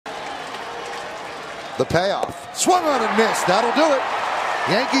The payoff. Swung on and missed. That'll do it.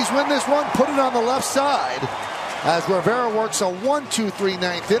 Yankees win this one, put it on the left side as Rivera works a 1-2-3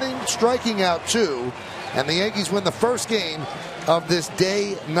 ninth inning, striking out 2. And the Yankees win the first game of this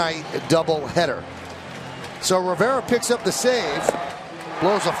day-night doubleheader. So Rivera picks up the save,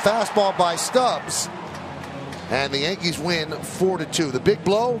 blows a fastball by Stubbs, and the Yankees win 4-2. The big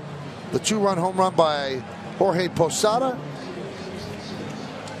blow, the 2-run home run by Jorge Posada,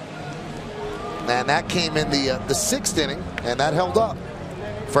 and that came in the 6th inning, and that held up.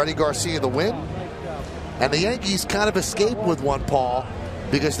 Freddie Garcia the win, and the Yankees kind of escaped with one, Paul,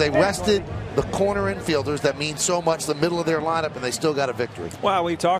 because they rested the corner infielders that mean so much, the middle of their lineup, and they still got a victory. Well, we talked